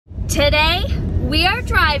Today, we are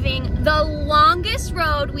driving the longest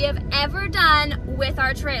road we have ever done with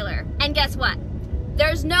our trailer. And guess what?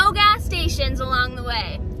 There's no gas stations along the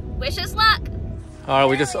way. Wish us luck. All right,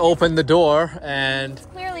 we just opened the door and it's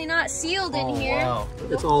clearly not sealed in here. Wow.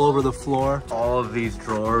 It's all over the floor. All of these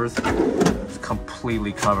drawers is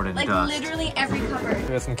completely covered in dust. Like literally every cupboard.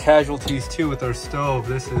 We have some casualties too with our stove.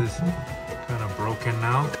 This is kind of broken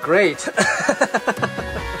now. Great.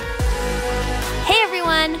 Hey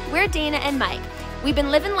everyone, we're Dana and Mike. We've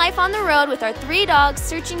been living life on the road with our 3 dogs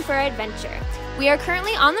searching for adventure. We are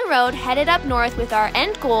currently on the road headed up north with our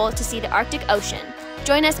end goal to see the Arctic Ocean.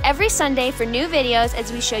 Join us every Sunday for new videos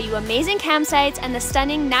as we show you amazing campsites and the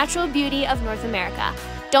stunning natural beauty of North America.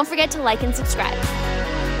 Don't forget to like and subscribe.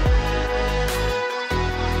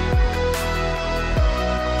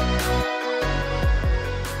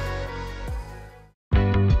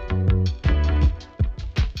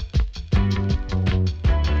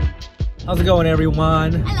 How's it going,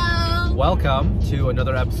 everyone? Hello. Welcome to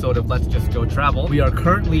another episode of Let's Just Go Travel. We are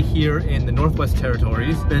currently here in the Northwest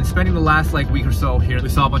Territories. Been spending the last week or so here. We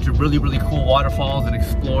saw a bunch of really cool waterfalls and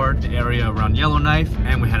explored the area around Yellowknife,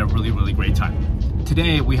 and we had a really great time.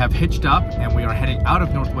 Today we have hitched up and we are heading out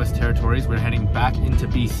of Northwest Territories. We're heading back into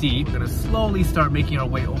BC. We're gonna slowly start making our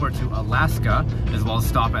way over to Alaska, as well as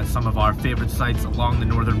stop at some of our favorite sites along the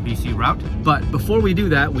northern BC route. But before we do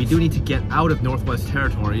that, we do need to get out of Northwest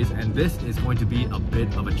Territories, and this is going to be a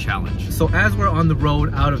bit of a challenge. So as we're on the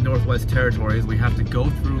road out of Northwest Territories, we have to go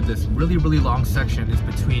through this really long section. It's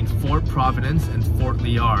between Fort Providence and Fort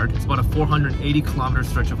Liard. It's about a 480 kilometer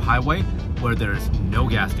stretch of highway where there's no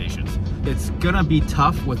gas stations. It's gonna be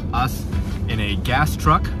tough with us in a gas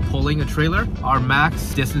truck pulling a trailer. Our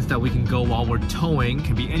max distance that we can go while we're towing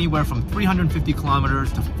can be anywhere from 350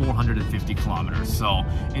 kilometers to 450 kilometers. So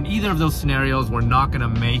in either of those scenarios, we're not gonna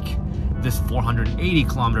make this 480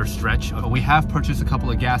 kilometer stretch. We have purchased a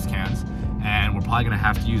couple of gas cans and we're probably gonna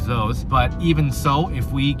have to use those. But even so,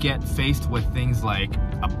 if we get faced with things like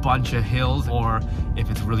a bunch of hills, or if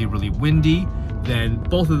it's really windy, then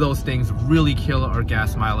both of those things really kill our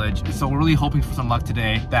gas mileage. So we're really hoping for some luck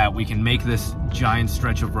today that we can make this giant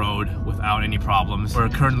stretch of road without any problems. We're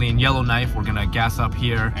currently in Yellowknife. We're gonna gas up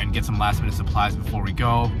here and get some last minute supplies before we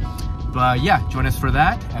go. But yeah, join us for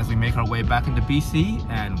that as we make our way back into BC,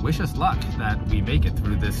 and wish us luck that we make it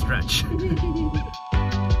through this stretch.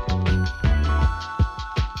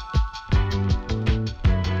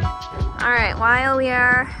 Alright, while we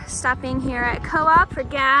are stopping here at Co-op for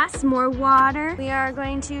gas, more water, we are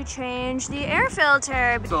going to change the air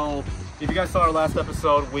filter. So, if you guys saw our last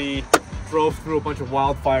episode, we drove through a bunch of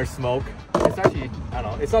wildfire smoke. It's actually, I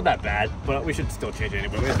don't know, it's not that bad, but we should still change it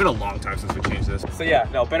anyway. It's been a long time since we changed this. So yeah,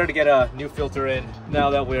 no, better to get a new filter in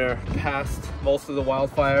now that we're past most of the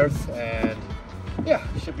wildfires, and yeah,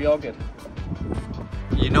 should be all good.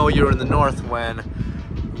 You know you're in the north when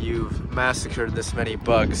you've massacred this many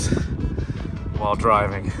bugs while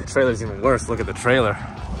driving. The trailer's even worse. Look at the trailer.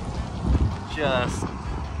 Just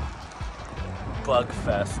bug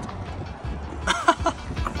fest.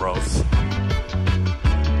 Gross.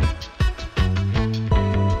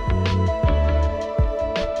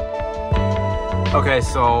 Okay,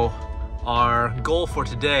 so our goal for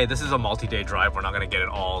today, this is a multi-day drive. We're not gonna get it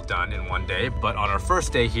all done in one day, but on our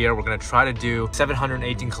first day here, we're gonna try to do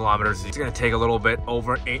 718 kilometers. It's gonna take a little bit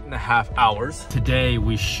over 8.5 hours. Today,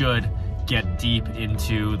 we should get deep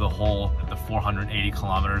into the 480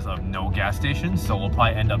 kilometers of no gas stations. So we'll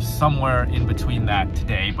probably end up somewhere in between that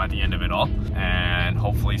today by the end of it all, and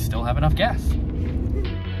hopefully still have enough gas.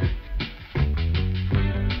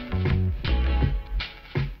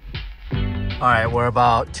 All right, we're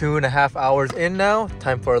about 2.5 hours in now.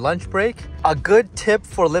 Time for a lunch break. A good tip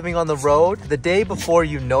for living on the road: the day before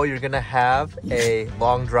you know you're gonna have a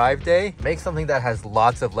long drive day, make something that has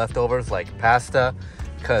lots of leftovers like pasta,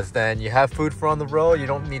 because then you have food for on the road. You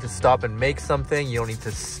don't need to stop and make something. You don't need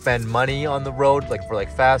to spend money on the road for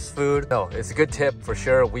fast food. No, it's a good tip for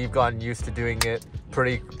sure. We've gotten used to doing it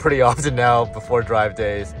pretty often now before drive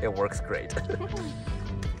days. It works great.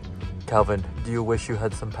 Calvin, do you wish you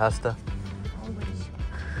had some pasta?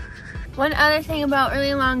 One other thing about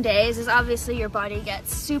really long days is obviously your body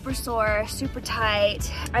gets super sore, super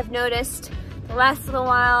tight. I've noticed the last little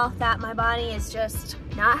while that my body is just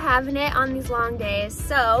not having it on these long days.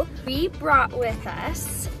 So we brought with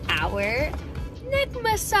us our neck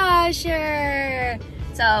massager.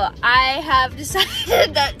 So I have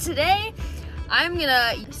decided that today I'm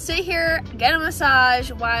gonna sit here, get a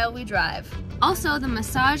massage while we drive. Also, the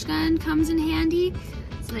massage gun comes in handy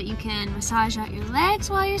so that you can massage out your legs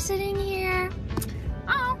while you're sitting here.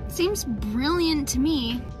 Oh, seems brilliant to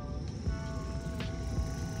me.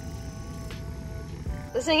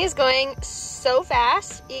 This thing is going so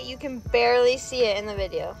fast, you can barely see it in the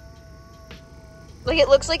video. Like, it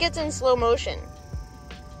looks like it's in slow motion.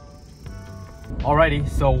 Alrighty,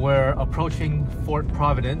 so we're approaching Fort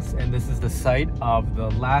Providence, and this is the site of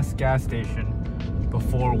the last gas station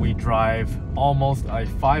before we drive almost a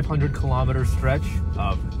 500-kilometer stretch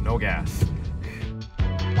of no gas.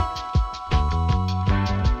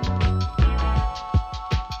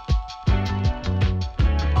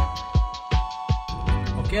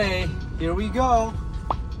 Okay, here we go.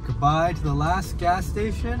 Goodbye to the last gas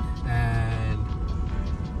station, and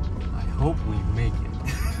I hope we make it.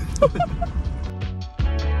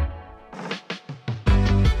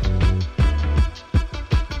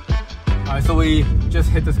 Alright, so we just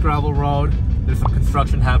hit this gravel road. There's some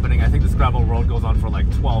construction happening. I think this gravel road goes on for like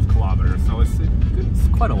 12 kilometers, so it's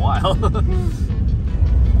quite a while.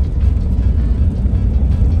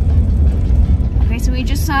 Okay, so we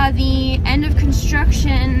just saw the end of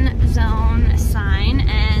construction zone sign,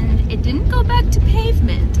 and it didn't go back to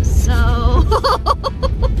pavement, so... I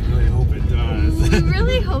really hope it does. We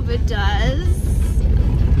really hope it does.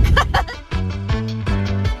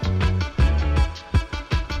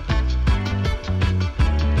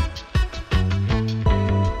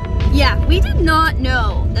 Yeah, we did not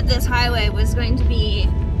know that this highway was going to be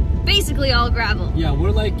basically all gravel. Yeah,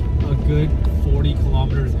 we're like a good 40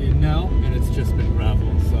 kilometers in now, and it's just been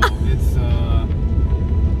gravel, so it's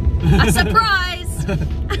a surprise! it's,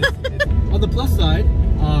 on the plus side,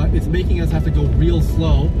 it's making us have to go real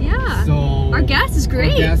slow. Yeah, so our gas is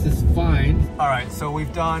great. Our gas is fine. Alright, so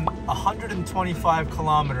we've done 125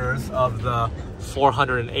 kilometers of the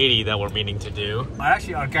 480 that we're meaning to do.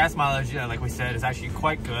 Actually, our gas mileage, like we said, is actually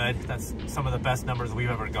quite good. That's some of the best numbers we've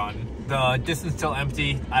ever gotten. The distance till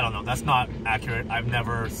empty, I don't know, that's not accurate. I've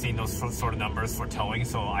never seen those sort of numbers for towing,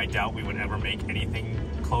 so I doubt we would ever make anything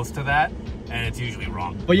close to that, and it's usually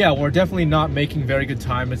wrong. But yeah, we're definitely not making very good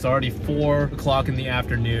time. It's already 4 o'clock in the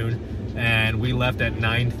afternoon, and we left at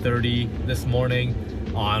 9:30 this morning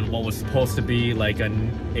on what was supposed to be like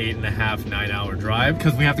an 8.5 to 9 hour drive.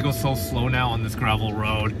 Because we have to go so slow now on this gravel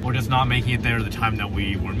road, we're just not making it there the time that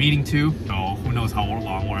we were meeting to. So who knows how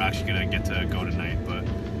long we're actually gonna get to go tonight, but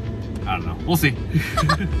I don't know, we'll see.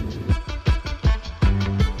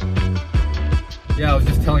 Yeah, I was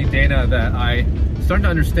just telling Dana that I'm starting to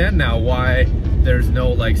understand now why there's no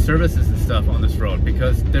like services and stuff on this road,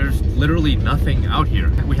 because there's literally nothing out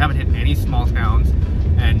here. We haven't hit any small towns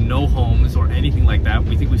and no homes or anything like that.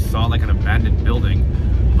 We think we saw like an abandoned building,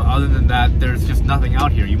 but other than that, there's just nothing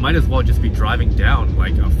out here. You might as well just be driving down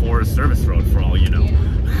like a Forest Service road for all you know.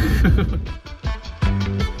 Yeah.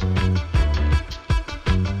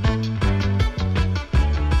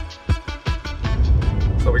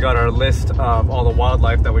 So we got our list of all the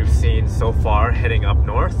wildlife that we've seen so far heading up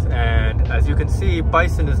north, and as you can see,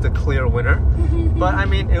 bison is the clear winner. But I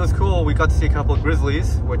mean, it was cool. We got to see a couple of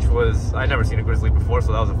grizzlies, which was, I'd never seen a grizzly before,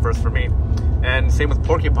 so that was a first for me. And same with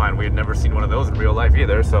porcupine. We had never seen one of those in real life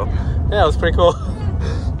either, so yeah, it was pretty cool.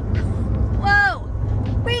 Whoa!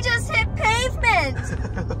 We just hit pavement!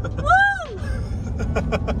 Woo!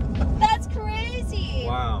 That's crazy!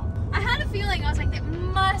 Wow. I had a feeling, I was like, it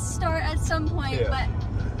must start at some point, yeah. But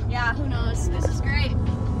yeah, who knows? This is great.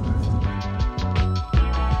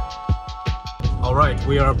 All right,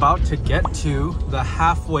 we are about to get to the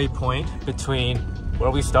halfway point between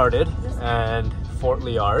where we started and Fort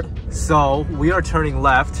Liard. So we are turning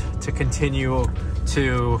left to continue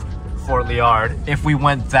to Fort Liard. If we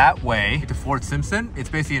went that way to Fort Simpson, it's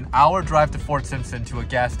basically an hour drive to Fort Simpson to a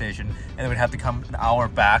gas station, and then we'd have to come an hour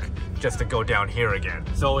back just to go down here again.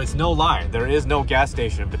 So it's no lie, there is no gas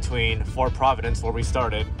station between Fort Providence, where we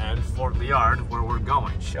started, and Fort Liard, where we're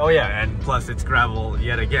going. Oh yeah, and plus it's gravel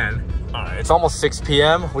yet again. All right, it's almost 6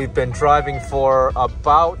 p.m. We've been driving for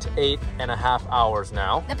about 8.5 hours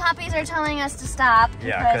now. The puppies are telling us to stop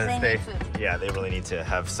because they need food. Yeah, they really need to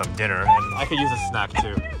have some dinner, and I could use a snack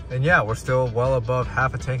too. And yeah, we're still well above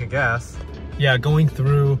half a tank of gas. Yeah, going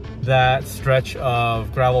through that stretch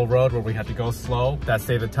of gravel road where we had to go slow, that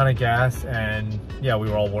saved a ton of gas, and yeah, we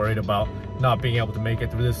were all worried about not being able to make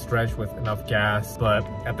it through this stretch with enough gas, but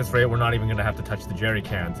at this rate, we're not even gonna have to touch the jerry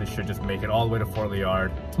cans. It should just make it all the way to Fort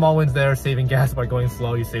Liard. Small wins there, saving gas by going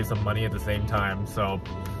slow, you save some money at the same time, so,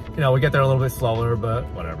 you know, we get there a little bit slower, but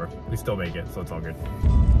whatever. We still make it, so it's all good.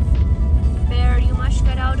 Bear, you must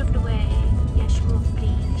get out of the way. Yes, move,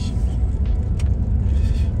 please.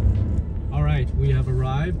 All right, we have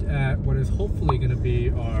arrived at what is hopefully gonna be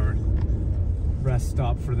our rest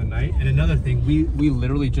stop for the night. And another thing, we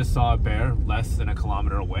literally just saw a bear less than a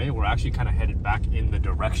kilometer away. We're actually kind of headed back in the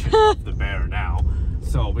direction of the bear now.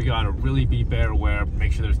 So we gotta really be bear aware,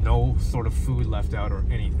 make sure there's no sort of food left out or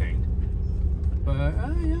anything. But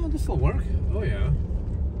yeah, this will work. Oh yeah,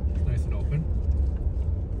 it's nice and open.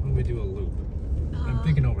 Why don't we do a loop? I'm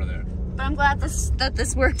thinking over there. But I'm glad that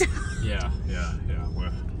this worked out. Yeah.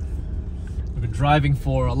 We've been driving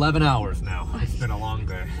for 11 hours now. It's been a long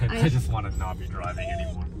day. I just want to not be driving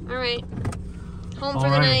anymore. All right, home for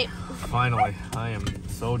the night. Finally, I am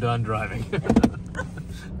so done driving.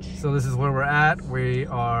 So this is where we're at. We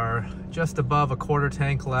are just above a quarter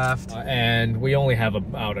tank left, and we only have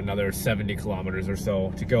about another 70 kilometers or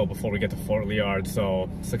so to go before we get to Fort Liard. So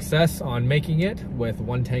success on making it with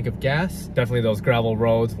 1 tank of gas. Definitely those gravel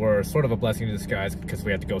roads were sort of a blessing in disguise because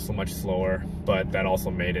we had to go so much slower, but that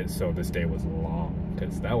also made it so this day was long,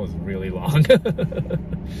 because that was really long.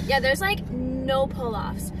 Yeah, there's like no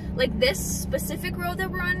pull-offs. Like this specific road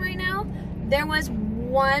that we're on right now, there was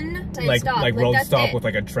one stop. Like road stop with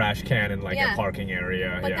like a trash can and like a parking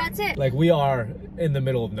area. But that's it. Like we are in the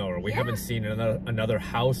middle of nowhere. We haven't seen another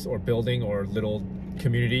house or building or little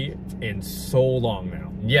community in so long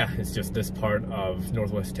now. Yeah, it's just this part of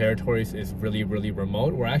Northwest Territories is really, really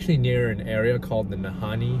remote. We're actually near an area called the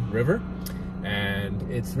Nahanni River. And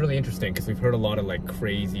it's really interesting because we've heard a lot of like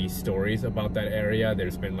crazy stories about that area.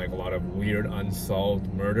 There's been like a lot of weird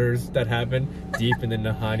unsolved murders that happen deep in the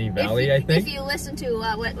Nahanni Valley, I think. If you listen to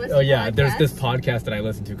what's oh yeah, there's this podcast that I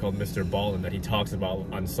listen to called Mr. Ballin that he talks about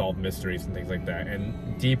unsolved mysteries and things like that.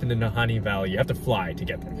 And deep in the Nahanni Valley, you have to fly to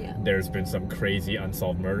get there. Yeah. There's been some crazy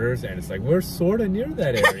unsolved murders, and it's like we're sort of near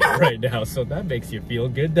that area right now, so that makes you feel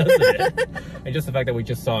good, doesn't it? And just the fact that we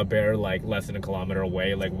just saw a bear like less than a kilometer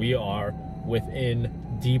away, like we are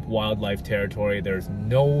within deep wildlife territory. There's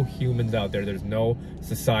no humans out there, there's no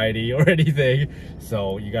society or anything,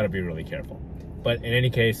 so you got to be really careful. But in any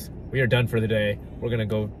case, we are done for the day. We're gonna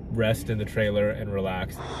go rest in the trailer and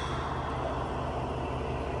relax.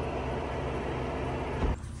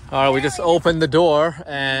 All right, we just opened the door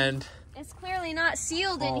and it's clearly not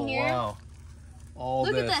sealed in here. Wow.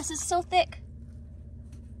 Look at this, it's so thick.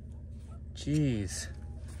 Jeez.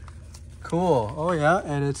 Cool. Oh yeah,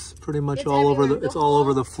 and it's pretty much all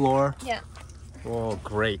over the floor. Yeah. Oh,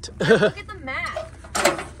 great. Look at the map.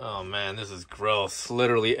 Oh man, this is gross.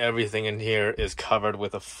 Literally everything in here is covered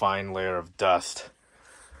with a fine layer of dust.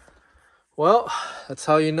 Well, that's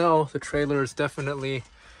how you know the trailer is definitely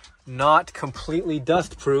not completely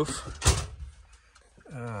dust proof.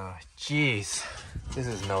 Oh, jeez. This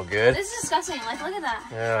is no good. This is disgusting. Like, look at that.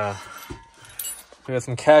 Yeah. We got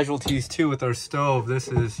some casualties too with our stove. This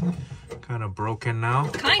is kind of broken now.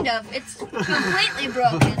 Kind of. It's completely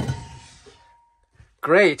broken.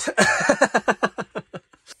 Great.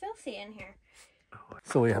 Filthy in here.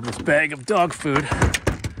 So we have this bag of dog food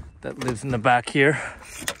that lives in the back here.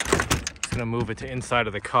 Just gonna move it to inside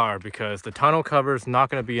of the car because the tonneau cover is not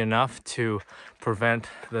gonna be enough to prevent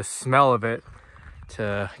the smell of it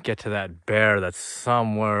to get to that bear that's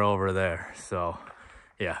somewhere over there. So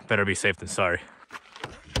yeah, better be safe than sorry.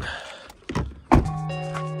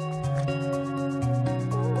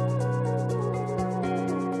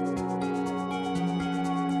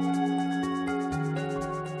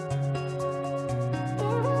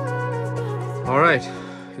 All right,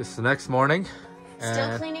 it's the next morning.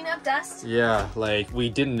 Still cleaning up dust? Yeah, like we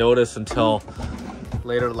didn't notice until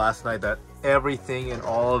later last night that everything in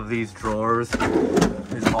all of these drawers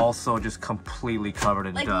is also just completely covered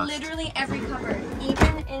in dust. Like literally every cupboard,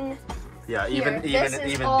 even in yeah, even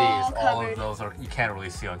these, all of those are, you can't really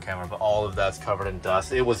see on camera, but all of that's covered in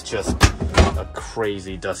dust. It was just a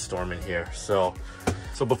crazy dust storm in here. So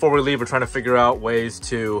before we leave, we're trying to figure out ways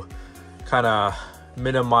to kind of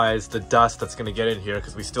minimize the dust that's going to get in here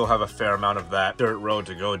because we still have a fair amount of that dirt road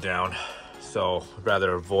to go down. So I'd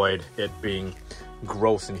rather avoid it being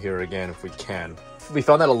gross in here again if we can. We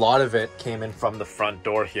found that a lot of it came in from the front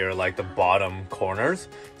door here, like the bottom corners.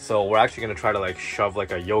 So we're actually going to try to like shove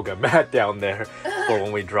like a yoga mat down there for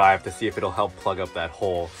when we drive to see if it'll help plug up that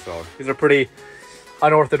hole. So these are pretty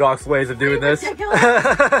unorthodox ways of doing this.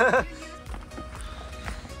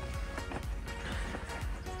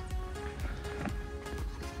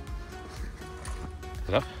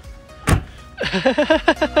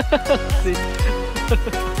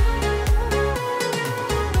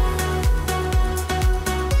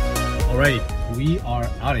 Alrighty, we are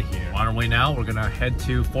out of here. On our way now, we're gonna head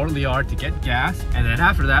to Fort Liard to get gas, and then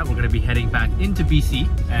after that, we're gonna be heading back into BC,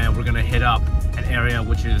 and we're gonna hit up an area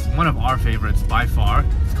which is one of our favorites by far.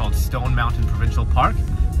 It's called Stone Mountain Provincial Park.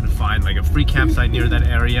 Gonna find like a free campsite near that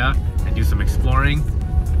area and do some exploring.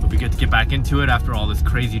 It'll be good to get back into it after all this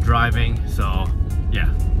crazy driving. So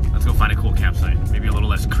yeah, let's go find a cool campsite. Maybe a little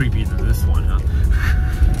less creepy than this one, huh?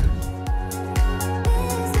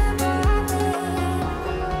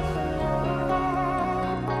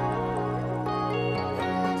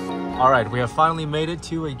 All right, we have finally made it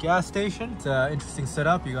to a gas station. It's an interesting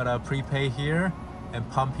setup. You gotta prepay here and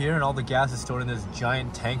pump here, and all the gas is stored in this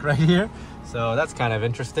giant tank right here. So that's kind of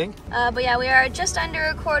interesting. But yeah, we are just under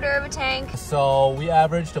a quarter of a tank. So we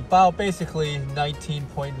averaged about basically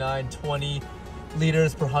 19.920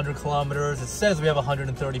 liters per 100 kilometers. It says we have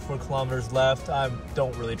 134 kilometers left. I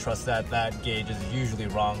don't really trust that. That gauge is usually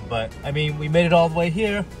wrong, but I mean, we made it all the way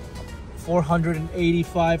here.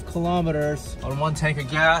 485 kilometers on one tank of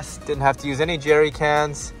gas. Didn't have to use any jerry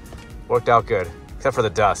cans. Worked out good, except for the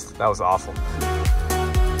dust. That was awful.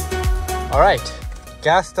 All right,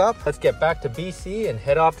 gassed up. Let's get back to BC and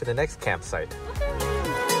head off to the next campsite.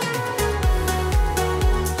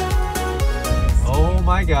 Oh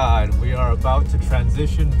my God, we are about to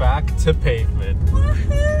transition back to pavement.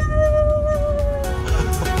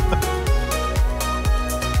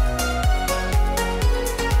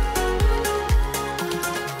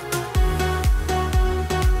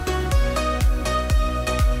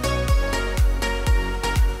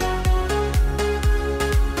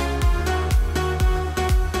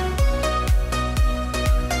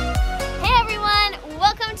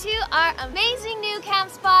 Amazing new camp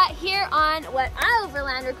spot here on what our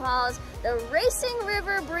overlander calls the Racing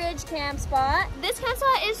River Bridge camp spot. This camp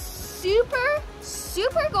spot is super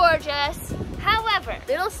gorgeous. However,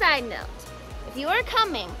 little side note, if you are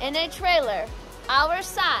coming in a trailer our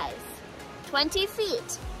size, 20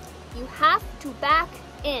 feet, you have to back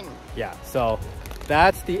in. Yeah, so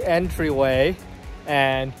that's the entryway,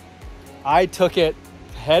 and I took it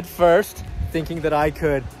head first, thinking that I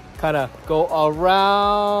could kind of go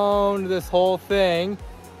around this whole thing,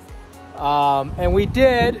 and we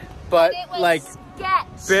did, but it was like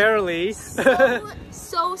sketch. Barely.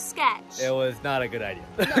 so sketch. It was not a good idea.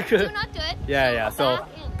 No, do not do it. Yeah, so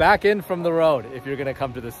back in from the road if you're gonna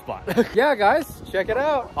come to this spot. Yeah, guys, check it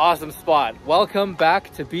out. Awesome spot. Welcome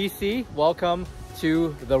back to BC. Welcome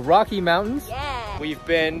to the Rocky Mountains. Yeah. We've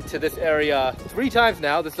been to this area 3 times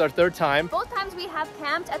now. This is our 3rd time. Both times we have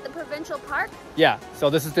camped at the Provincial Park. Yeah,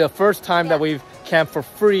 so this is the first time that we've camped for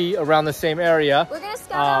free around the same area. We're gonna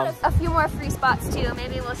scout out a few more free spots too.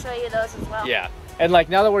 Maybe we'll show you those as well. Yeah, and like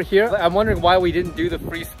now that we're here, I'm wondering why we didn't do the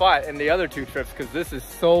free spot in the other 2 trips, because this is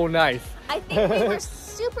so nice. I think we were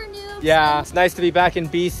super noobs. Yeah, it's nice to be back in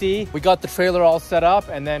BC. We got the trailer all set up,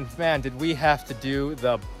 and then man, did we have to do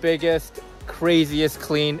the biggest, craziest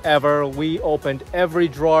clean ever. We opened every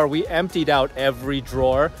drawer, we emptied out every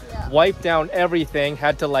drawer, wiped down everything,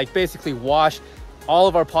 had to like basically wash all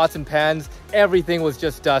of our pots and pans. Everything was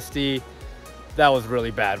just dusty. That was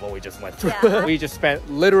really bad what we just went through. Yeah. We just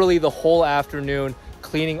spent literally the whole afternoon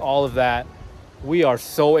cleaning all of that. We are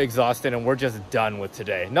so exhausted and we're just done with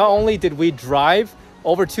today. Not only did we drive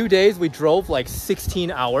over 2 days, we drove like 16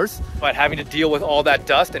 hours, but having to deal with all that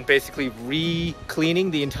dust and basically re-cleaning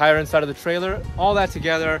the entire inside of the trailer, all that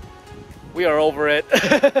together, we are over it.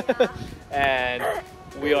 And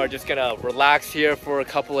we are just gonna relax here for a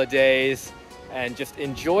couple of days and just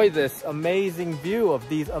enjoy this amazing view of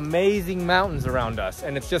these amazing mountains around us.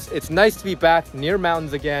 And it's nice to be back near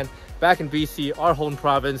mountains again, back in BC, our home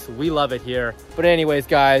province. We love it here. But anyways,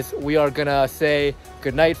 guys, we are gonna say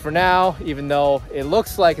good night for now, even though it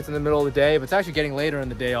looks like it's in the middle of the day, but it's actually getting later in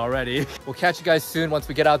the day already. We'll catch you guys soon once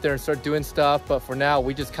we get out there and start doing stuff. But for now,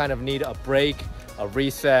 we just kind of need a break, a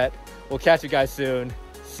reset. We'll catch you guys soon.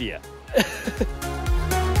 See ya.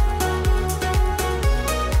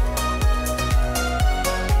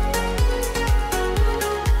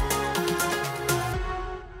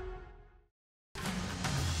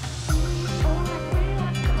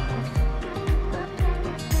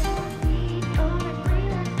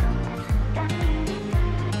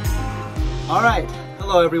 All right,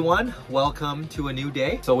 hello everyone. Welcome to a new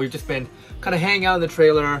day. So we've just been kind of hanging out in the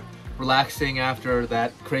trailer, relaxing after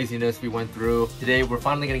that craziness we went through. Today we're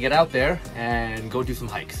finally gonna get out there and go do some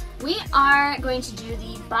hikes. We are going to do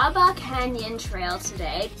the Baba Canyon Trail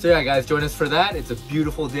today. So yeah, guys, join us for that. It's a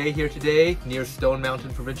beautiful day here today near Stone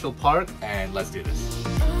Mountain Provincial Park, and let's do this.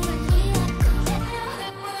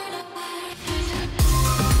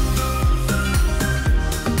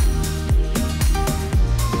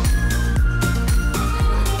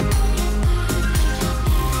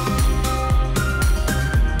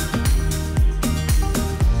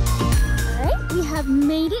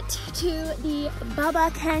 Made it to the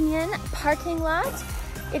Baba Canyon parking lot.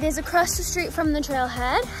 It is across the street from the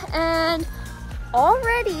trailhead, and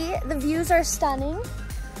already the views are stunning.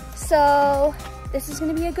 So this is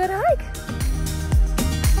gonna be a good hike.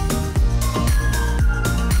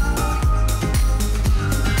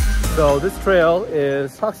 So this trail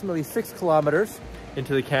is approximately 6 kilometers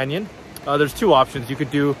into the canyon. There's 2 options. You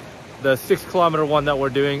could do the 6-kilometer one that we're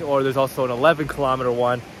doing, or there's also an 11-kilometer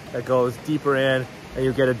one that goes deeper in and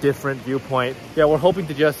you get a different viewpoint. Yeah, we're hoping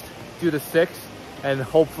to just do the 6 and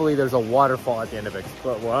hopefully there's a waterfall at the end of it,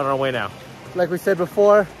 but we're on our way now. Like we said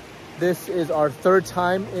before, this is our 3rd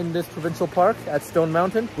time in this provincial park at Stone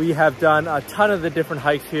Mountain. We have done a ton of the different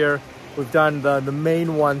hikes here. We've done the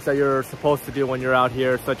main ones that you're supposed to do when you're out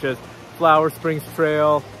here, such as Flower Springs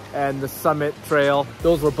Trail and the Summit Trail.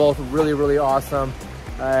 Those were both really, really awesome.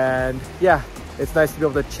 And yeah, it's nice to be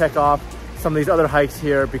able to check off some of these other hikes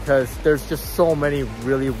here because there's just so many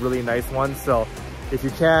really, really nice ones. So if you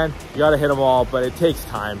can, you gotta hit them all, but it takes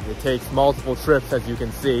time. It takes multiple trips, as you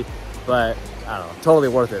can see, but I don't know, totally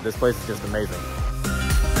worth it. This place is just amazing.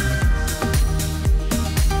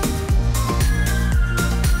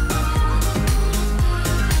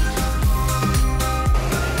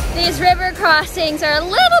 These river crossings are a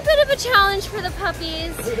little bit of a challenge for the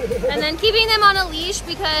puppies. And then keeping them on a leash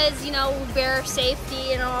because, you know, bear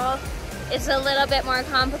safety and all is a little bit more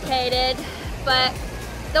complicated. But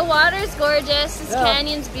the water's gorgeous, this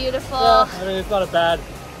canyon's beautiful. Yeah, I mean, it's not a bad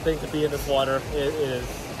thing to be in this water. It is.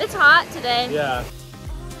 It's hot today. Yeah.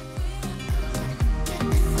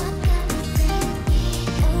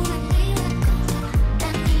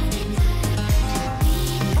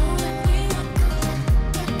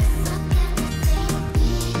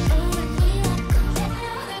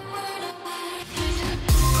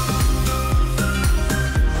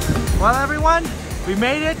 Well, everyone, we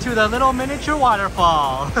made it to the little miniature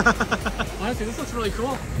waterfall. Honestly, this looks really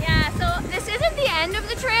cool. Yeah, so this isn't the end of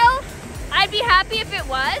the trail. I'd be happy if it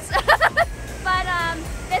was. But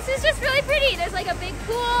this is just really pretty. There's like a big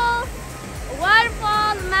pool, a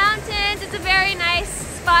waterfall, the mountains. It's a very nice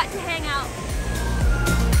spot to hang out.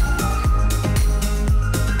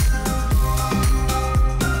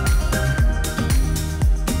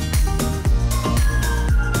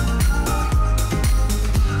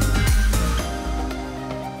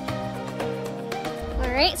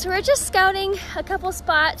 Alright, so we're just scouting a couple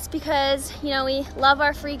spots because, you know, we love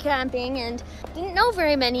our free camping and didn't know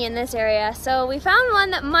very many in this area. So we found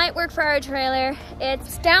one that might work for our trailer.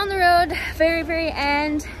 It's down the road, very, very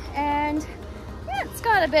end, and yeah, it's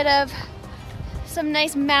got a bit of some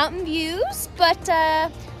nice mountain views, but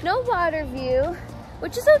no water view,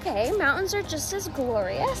 which is okay. Mountains are just as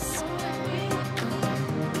glorious.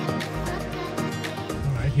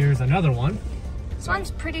 Alright, here's another one. This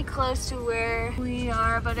one's pretty close to where we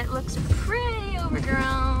are, but it looks pretty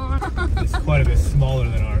overgrown. It's quite a bit smaller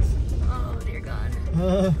than ours. Oh dear God.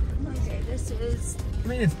 Okay, this is... I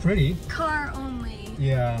mean, it's pretty. Car only.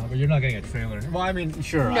 Yeah, but you're not getting a trailer. Well, I mean,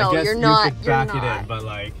 sure, No, I guess you're not, you could back it in, but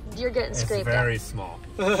like... You're getting scraped It's very up. small.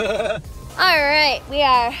 Alright, we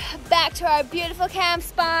are back to our beautiful camp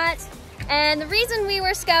spot. And the reason we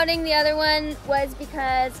were scouting the other one was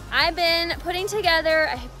because I've been putting together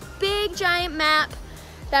a big giant map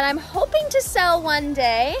that I'm hoping to sell one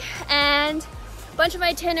day, and a bunch of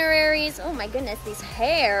itineraries. Oh my goodness, these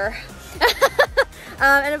hair.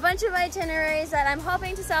 And a bunch of itineraries that I'm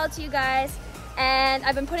hoping to sell to you guys. And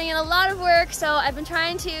I've been putting in a lot of work, so I've been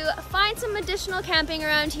trying to find some additional camping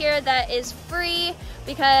around here that is free,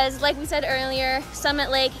 because like we said earlier,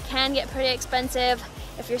 Summit Lake can get pretty expensive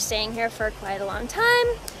if you're staying here for quite a long time.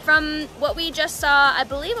 From what we just saw, I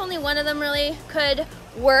believe only one of them really could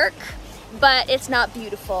work, but it's not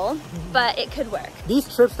beautiful, but it could work.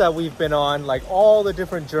 These trips that we've been on, like all the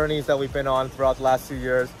different journeys that we've been on throughout the last few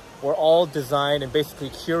years, were all designed and basically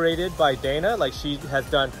curated by Dana. Like, she has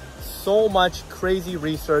done so much crazy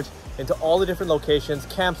research into all the different locations,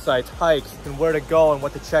 campsites, hikes, and where to go and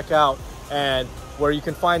what to check out and where you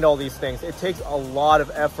can find all these things. It takes a lot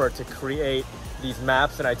of effort to create these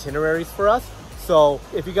maps and itineraries for us. So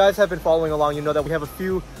if you guys have been following along, you know that we have a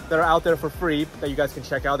few that are out there for free that you guys can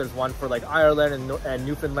check out. There's one for like Ireland and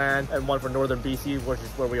Newfoundland, and one for northern BC, which is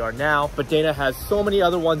where we are now. But Dana has so many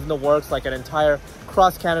other ones in the works, like an entire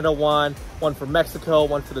cross Canada one for Mexico,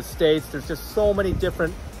 one for the States. There's just so many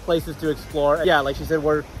different places to explore. Yeah, like she said,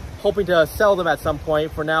 we're hoping to sell them at some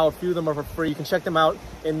point. For now, a few of them are for free. You can check them out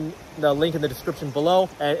in the link in the description below,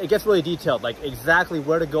 and it gets really detailed, like exactly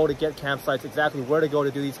where to go to get campsites, exactly where to go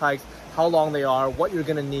to do these hikes, how long they are, what you're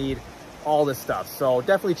gonna need, all this stuff. So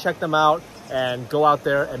definitely check them out and go out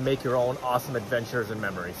there and make your own awesome adventures and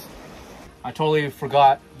memories. I totally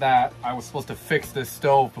forgot that I was supposed to fix this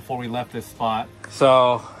stove before we left this spot.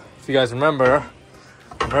 So if you guys remember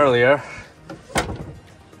from earlier,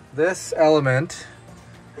 this element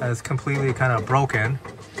has completely kind of broken.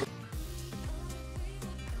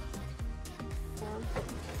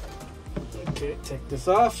 Okay, take this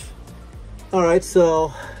off. All right,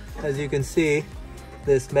 so as you can see,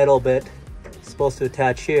 this metal bit is supposed supposed to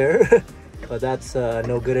attach here, but that's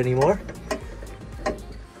no good anymore.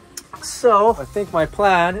 So I think my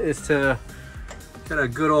plan is to get a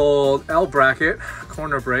good old L bracket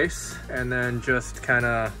corner brace and then just kind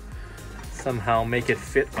of somehow make it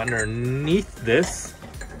fit underneath this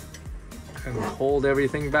and hold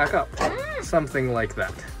everything back up. Something like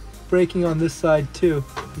that. Breaking on this side too,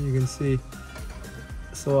 you can see.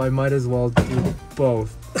 So I might as well do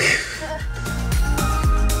both.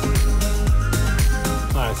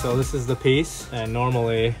 Alright, so this is the piece, and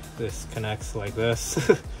normally this connects like this.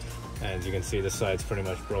 As you can see, this side's pretty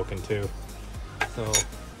much broken too. So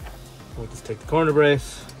we'll just take the corner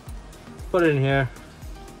brace, put it in here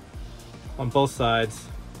on both sides,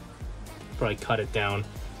 probably cut it down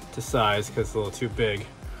to size because it's a little too big,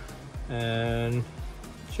 and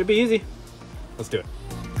should be easy. Let's do it.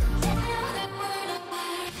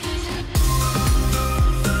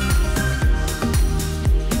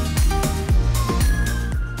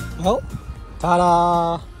 Well,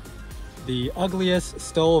 ta-da! The ugliest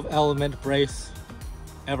stove element brace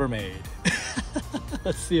ever made.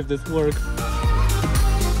 Let's see if this works.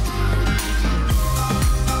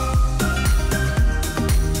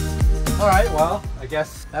 All right, well, I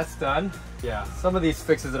guess that's done. Yeah, some of these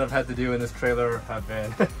fixes that I've had to do in this trailer have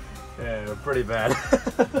been pretty bad.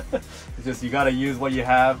 It's just, you gotta use what you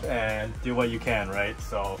have and do what you can, right?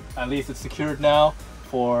 So at least it's secured now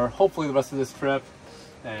for hopefully the rest of this trip,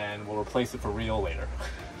 and we'll replace it for real later.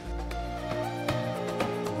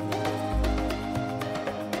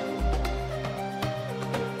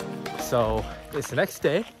 So it's the next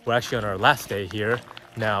day. We're actually on our last day here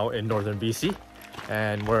now in northern BC,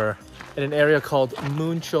 and we're in an area called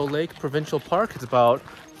Muncho Lake Provincial Park. It's about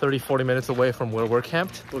 30-40 minutes away from where we're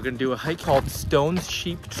camped. We're gonna do a hike called Stones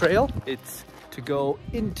Sheep Trail. It's to go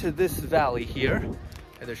into this valley here,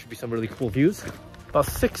 and there should be some really cool views. About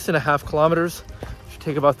 6.5 kilometers. Should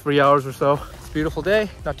take about 3 hours or so. It's a beautiful day,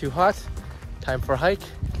 not too hot. Time for a hike.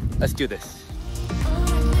 Let's do this.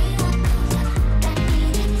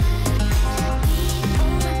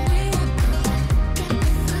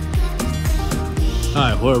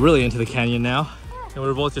 Alright, we're really into the canyon now. And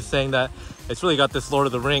we're both just saying that it's really got this Lord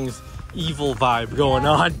of the Rings evil vibe going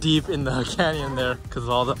on deep in the canyon there because of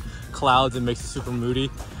all the clouds. It makes it super moody.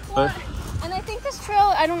 But and I think this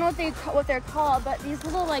trail, I don't know what they're called, but these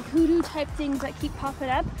little like hoodoo type things that keep popping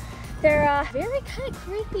up, they're very kind of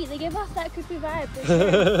creepy. They give off that creepy vibe. For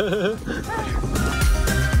sure.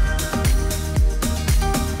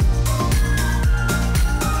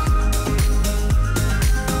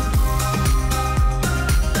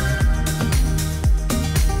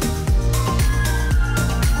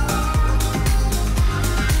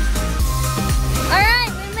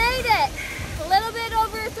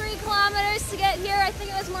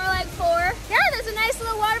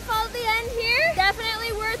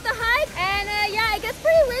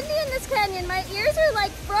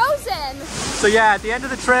 So yeah, at the end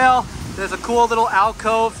of the trail, there's a cool little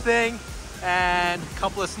alcove thing and a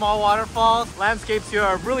couple of small waterfalls. Landscapes here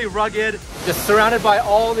are really rugged, just surrounded by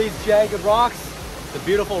all these jagged rocks. The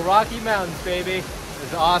beautiful Rocky Mountains, baby.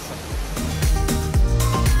 It's awesome.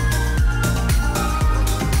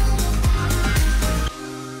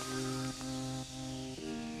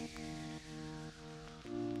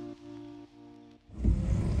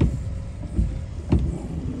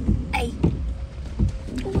 Hey.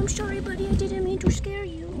 Oh, I'm sorry, buddy. I didn't mean to scare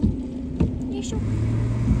you.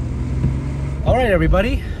 All right,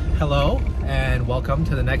 everybody. Hello, and welcome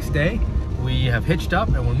to the next day. We have hitched up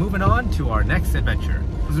and we're moving on to our next adventure.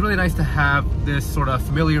 It was really nice to have this sort of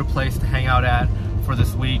familiar place to hang out at for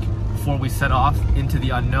this week before we set off into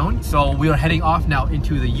the unknown. So we are heading off now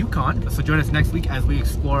into the Yukon. So join us next week as we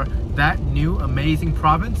explore that new amazing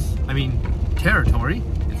province. I mean, territory.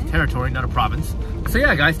 It's a territory, not a province. So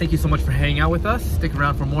yeah, guys, thank you so much for hanging out with us. Stick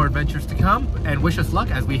around for more adventures to come, and wish us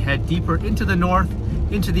luck as we head deeper into the north,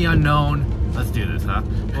 into the unknown. Let's do this, huh?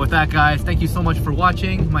 But with that, guys, thank you so much for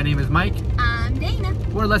watching. My name is Mike. I'm Dana.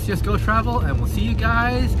 We're Let's Just Go Travel, and we'll see you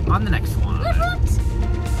guys on the next one.